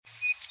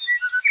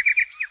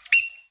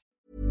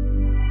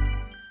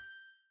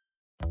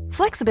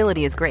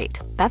Flexibility is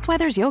great. That's why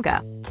there's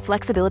yoga.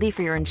 Flexibility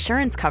for your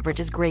insurance coverage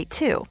is great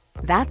too.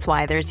 That's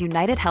why there's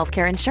United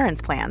Healthcare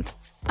Insurance Plans.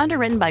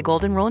 Underwritten by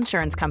Golden Rule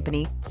Insurance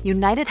Company,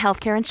 United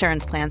Healthcare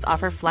Insurance Plans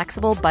offer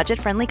flexible,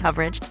 budget-friendly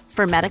coverage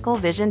for medical,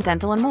 vision,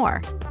 dental, and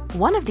more.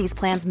 One of these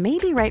plans may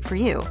be right for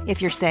you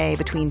if you're, say,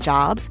 between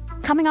jobs,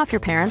 coming off your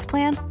parents'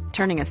 plan,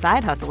 turning a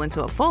side hustle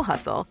into a full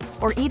hustle,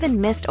 or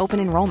even missed open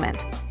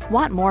enrollment.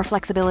 Want more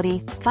flexibility?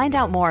 Find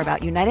out more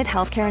about United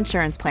Healthcare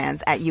Insurance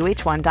Plans at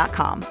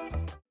uh1.com.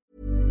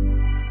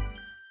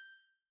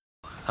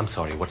 I'm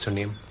sorry, what's your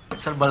name?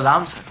 Sir,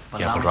 Balram, sir.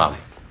 Yeah, Balram.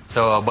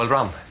 So,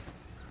 Balram,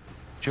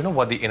 do you know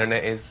what the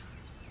internet is?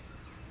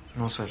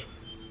 No, sir.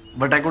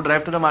 But I could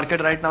drive to the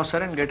market right now,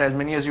 sir, and get as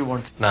many as you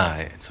want. Nah,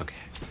 it's okay.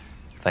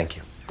 Thank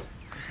you.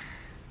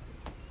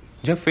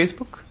 Do you have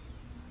Facebook?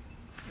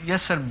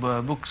 Yes, sir,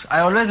 books. I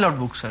always loved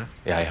books, sir.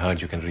 Yeah, I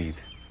heard you can read.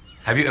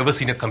 Have you ever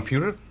seen a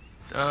computer?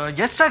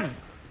 Yes, sir.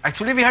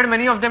 Actually, we had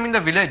many of them in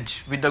the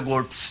village with the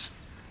goats.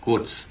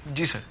 Goats?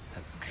 Ji, sir.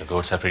 The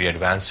goats are pretty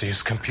advanced to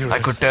use computers. I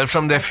could tell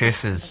from their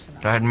faces.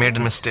 I had made a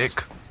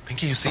mistake.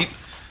 Pinky, you see,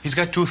 he's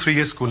got 2-3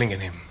 years schooling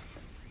in him.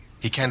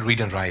 He can't read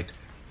and write.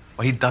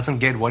 But he doesn't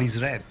get what he's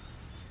read.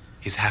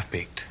 He's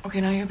half-baked. Okay,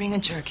 now you're being a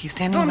jerk. He's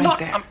standing right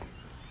there.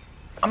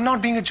 I'm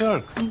not being a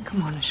jerk.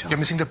 Come on, Ashok. You're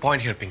missing the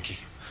point here, Pinky.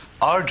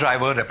 Our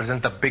driver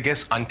represents the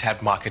biggest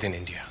untapped market in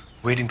India,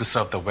 waiting to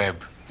surf the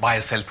web, buy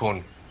a cell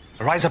phone,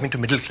 rise up into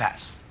middle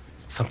class.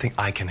 Something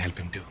I can help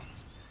him do.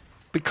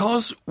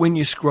 Because when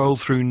you scroll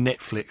through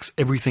Netflix,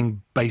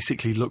 everything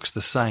basically looks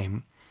the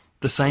same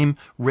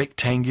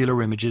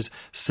rectangular images,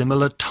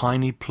 similar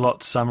tiny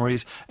plot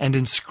summaries, and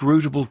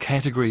inscrutable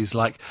categories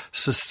like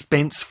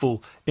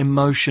suspenseful,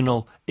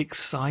 emotional,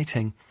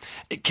 exciting,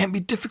 it can be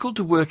difficult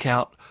to work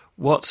out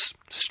what's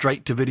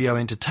straight-to-video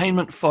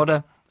entertainment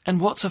fodder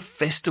and what's a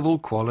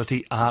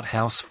festival-quality art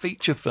house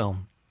feature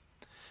film.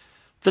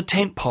 The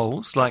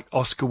tentpoles, like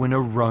Oscar winner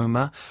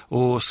Roma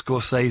or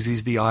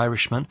Scorsese's The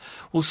Irishman,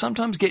 will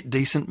sometimes get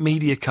decent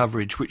media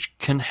coverage, which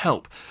can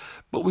help,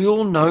 but we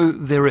all know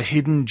there are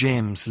hidden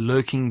gems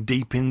lurking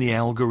deep in the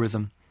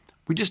algorithm.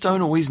 We just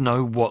don't always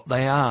know what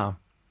they are.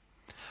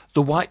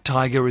 The White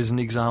Tiger is an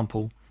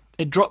example.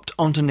 It dropped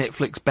onto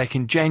Netflix back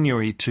in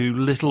January to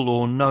little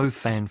or no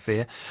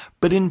fanfare,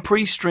 but in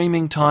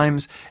pre-streaming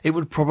times it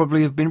would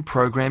probably have been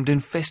programmed in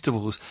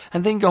festivals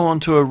and then go on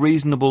to a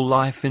reasonable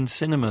life in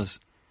cinemas.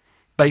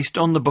 Based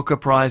on the Booker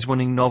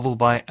Prize-winning novel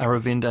by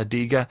Aravind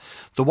Adiga,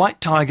 The White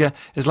Tiger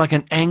is like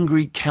an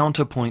angry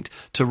counterpoint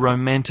to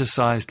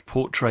romanticised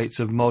portraits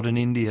of modern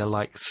India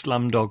like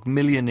Slumdog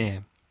Millionaire.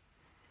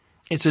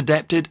 It's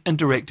adapted and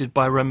directed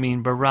by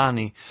Ramin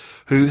Bahrani,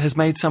 who has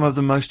made some of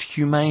the most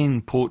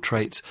humane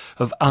portraits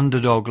of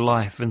underdog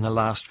life in the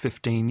last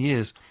 15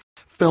 years.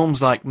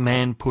 Films like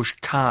Man Push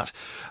Cart,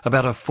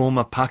 about a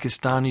former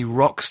Pakistani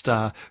rock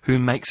star who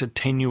makes a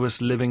tenuous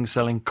living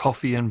selling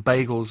coffee and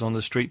bagels on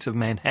the streets of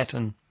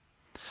Manhattan.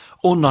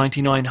 Or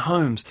 99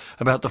 Homes,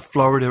 about the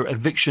Florida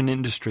eviction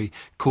industry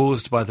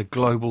caused by the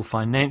global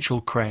financial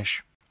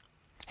crash.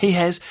 He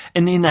has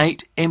an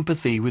innate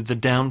empathy with the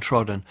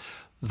downtrodden,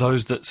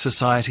 those that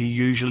society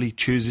usually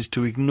chooses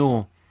to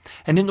ignore.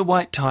 And in The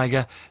White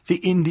Tiger, the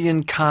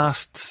Indian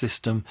caste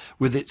system,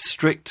 with its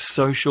strict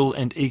social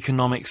and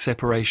economic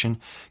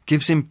separation,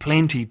 gives him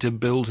plenty to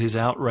build his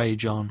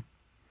outrage on.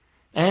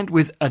 And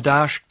with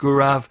Adarsh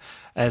Gaurav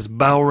as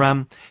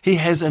Balram, he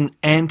has an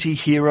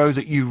anti-hero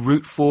that you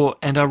root for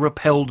and are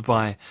repelled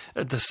by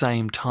at the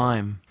same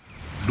time.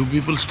 Do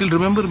people still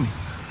remember me?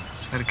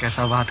 Sir,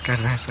 kaisa baat kar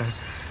rahe hain, sir?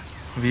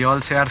 We all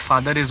say our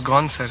father is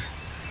gone, sir.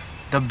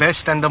 The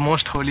best and the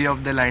most holy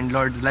of the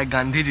landlords, like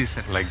Gandhi ji,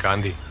 sir. Like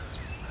Gandhi?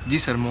 Ji,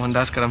 sir,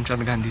 Mohandas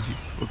Karamchand Gandhi ji.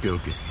 Okay.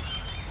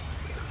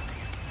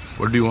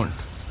 What do you want?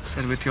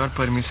 Sir, with your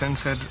permission,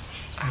 sir,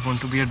 I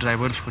want to be a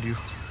driver for you.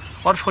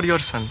 Or for your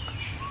son.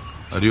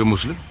 Are you a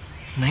Muslim?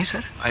 No,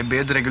 sir. I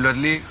bathe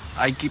regularly.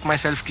 I keep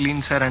myself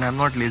clean, sir, and I'm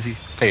not lazy.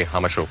 Hey,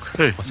 Hamashok.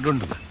 Hey, don't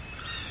do that.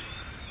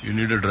 You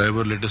need a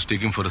driver, let us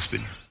take him for a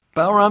spin.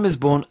 Balram is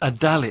born a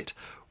Dalit,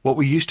 what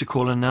we used to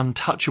call an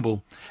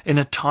untouchable, in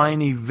a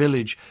tiny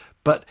village,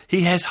 but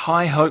he has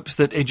high hopes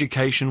that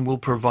education will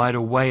provide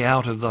a way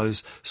out of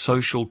those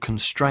social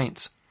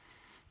constraints.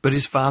 But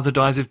his father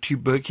dies of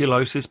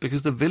tuberculosis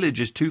because the village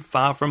is too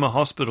far from a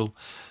hospital,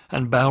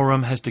 and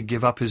Balram has to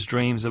give up his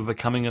dreams of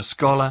becoming a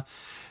scholar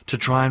to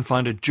try and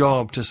find a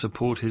job to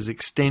support his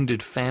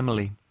extended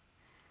family.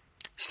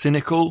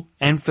 Cynical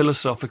and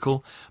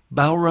philosophical,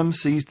 Balram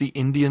sees the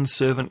Indian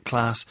servant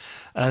class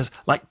as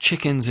like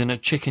chickens in a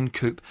chicken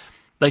coop.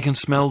 They can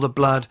smell the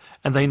blood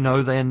and they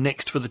know they are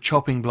next for the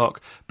chopping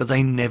block, but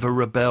they never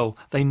rebel,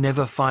 they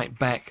never fight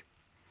back.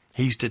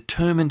 He's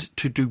determined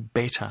to do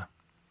better.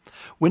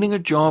 Winning a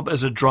job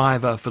as a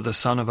driver for the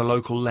son of a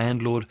local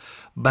landlord,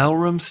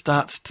 Balram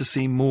starts to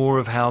see more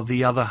of how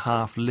the other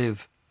half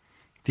live.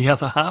 The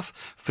other half?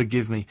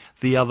 Forgive me,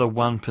 the other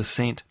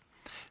 1%.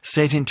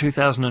 Set in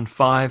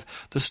 2005,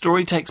 the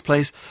story takes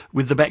place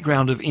with the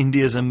background of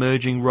India's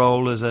emerging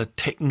role as a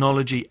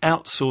technology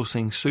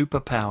outsourcing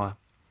superpower.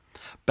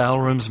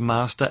 Balram's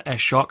master,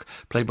 Ashok,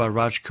 played by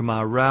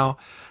Rajkumar Rao,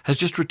 has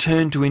just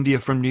returned to India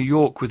from New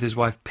York with his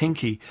wife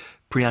Pinky,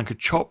 Priyanka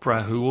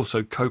Chopra, who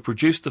also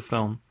co-produced the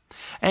film,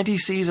 and he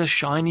sees a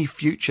shiny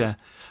future,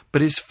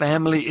 but his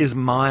family is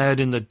mired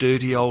in the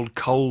dirty old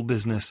coal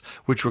business,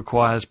 which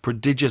requires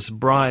prodigious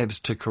bribes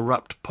to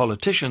corrupt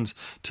politicians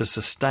to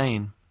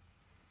sustain.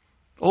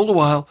 All the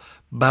while,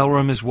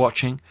 Balram is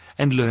watching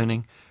and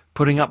learning,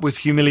 putting up with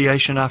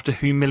humiliation after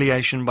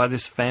humiliation by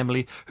this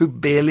family who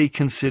barely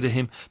consider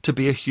him to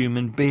be a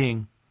human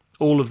being.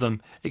 All of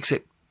them,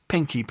 except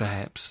Pinky,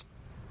 perhaps.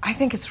 I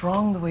think it's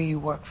wrong the way you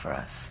work for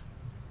us.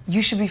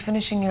 You should be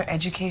finishing your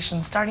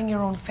education, starting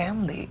your own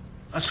family.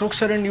 Ashok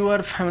sir and you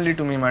are family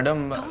to me,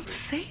 madam. Don't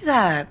say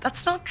that.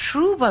 That's not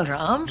true,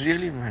 Balram.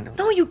 Really, madam?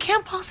 No, you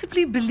can't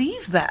possibly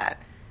believe that.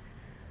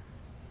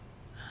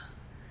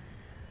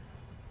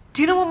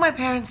 Do you know what my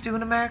parents do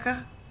in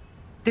America?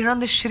 They run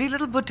this shitty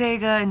little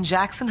bodega in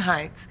Jackson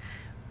Heights,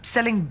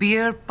 selling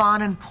beer,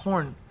 pan, and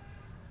porn.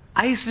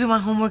 I used to do my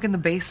homework in the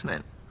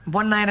basement.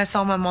 One night I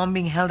saw my mom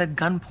being held at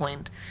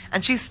gunpoint,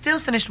 and she still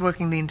finished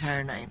working the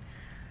entire night.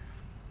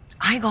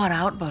 I got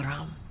out,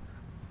 Balram.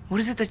 What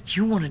is it that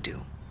you want to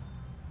do?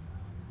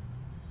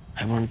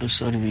 I want to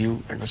serve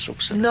you and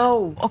Ashok sir.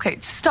 No. Okay,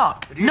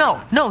 stop. Really?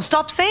 No,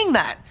 stop saying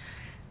that.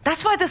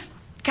 That's why this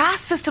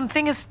caste system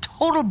thing is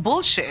total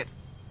bullshit.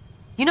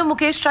 You know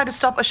Mukesh tried to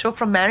stop Ashok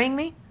from marrying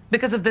me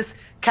because of this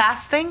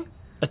caste thing?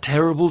 A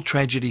terrible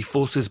tragedy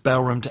forces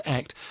Balram to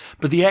act,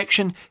 but the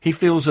action he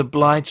feels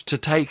obliged to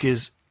take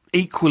is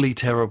equally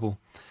terrible.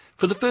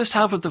 For the first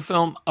half of the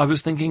film, I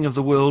was thinking of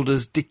the world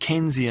as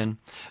Dickensian,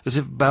 as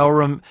if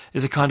Balram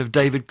is a kind of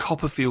David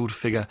Copperfield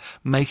figure,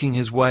 making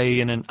his way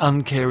in an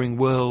uncaring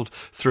world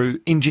through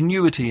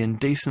ingenuity and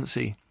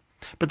decency.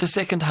 But the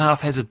second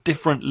half has a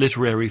different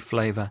literary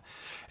flavour.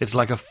 It's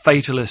like a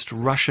fatalist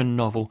Russian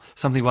novel,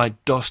 something by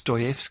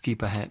Dostoevsky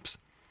perhaps.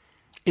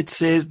 It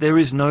says there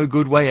is no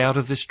good way out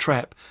of this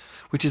trap,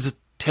 which is a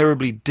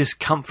terribly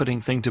discomforting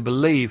thing to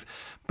believe,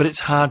 but it's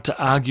hard to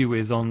argue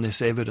with on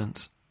this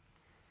evidence.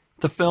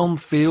 The film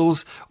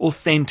feels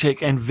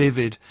authentic and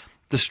vivid.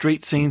 The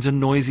street scenes are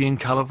noisy and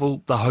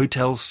colourful, the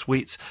hotel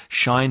suites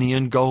shiny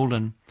and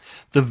golden,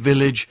 the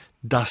village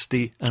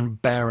dusty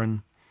and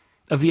barren.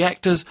 Of the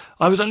actors,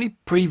 I was only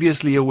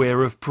previously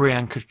aware of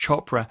Priyanka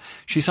Chopra.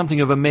 She's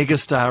something of a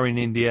megastar in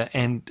India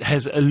and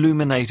has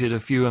illuminated a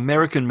few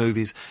American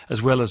movies,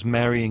 as well as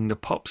marrying the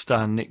pop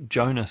star Nick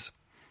Jonas.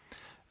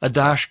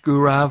 Adarsh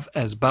Gaurav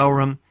as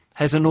Balram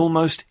has an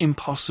almost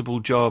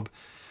impossible job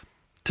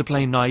to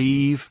play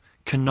naive,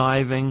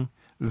 conniving,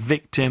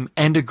 victim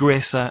and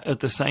aggressor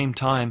at the same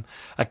time,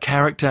 a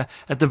character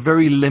at the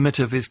very limit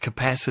of his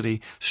capacity,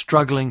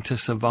 struggling to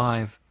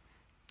survive.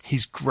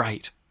 He's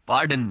great.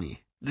 Pardon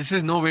me. This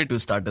is no way to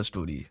start a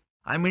story.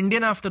 I'm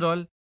Indian after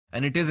all,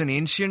 and it is an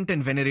ancient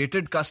and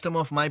venerated custom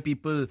of my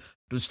people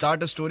to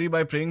start a story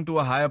by praying to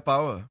a higher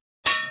power.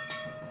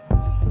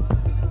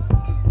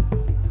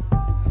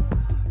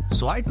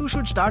 So I too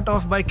should start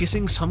off by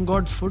kissing some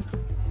god's foot.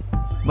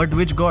 But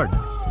which god?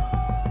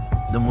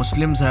 The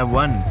Muslims have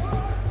 1,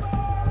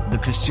 the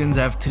Christians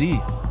have 3,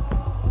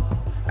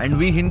 and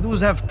we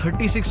Hindus have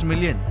 36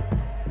 million,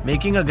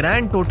 making a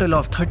grand total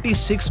of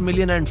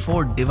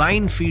 36,000,004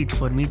 divine feet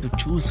for me to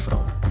choose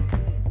from.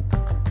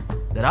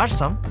 There are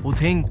some who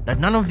think that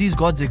none of these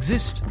gods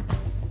exist.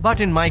 But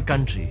in my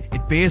country,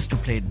 it pays to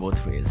play it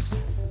both ways.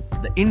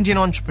 The Indian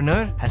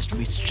entrepreneur has to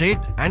be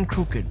straight and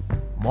crooked,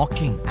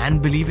 mocking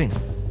and believing,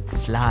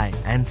 sly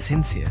and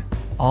sincere,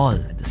 all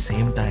at the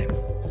same time.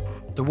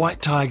 The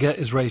White Tiger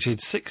is rated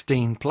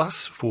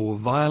 16+ for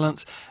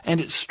violence,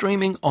 and it's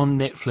streaming on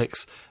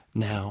Netflix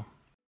now.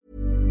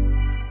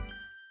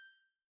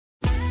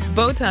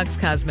 Botox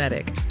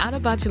Cosmetic, out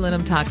of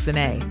botulinum toxin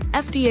A,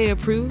 FDA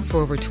approved for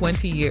over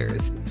 20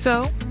 years.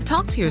 So,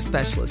 talk to your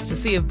specialist to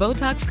see if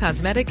Botox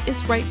Cosmetic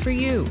is right for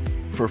you.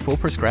 For full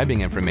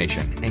prescribing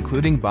information,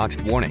 including boxed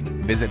warning,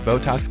 visit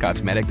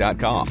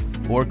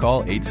BotoxCosmetic.com or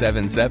call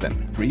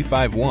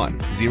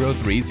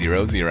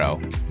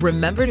 877-351-0300.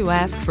 Remember to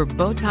ask for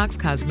Botox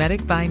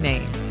Cosmetic by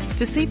name.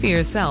 To see for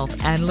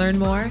yourself and learn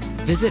more,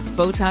 visit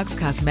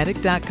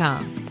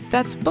BotoxCosmetic.com.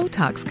 That's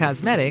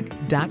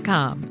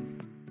BotoxCosmetic.com.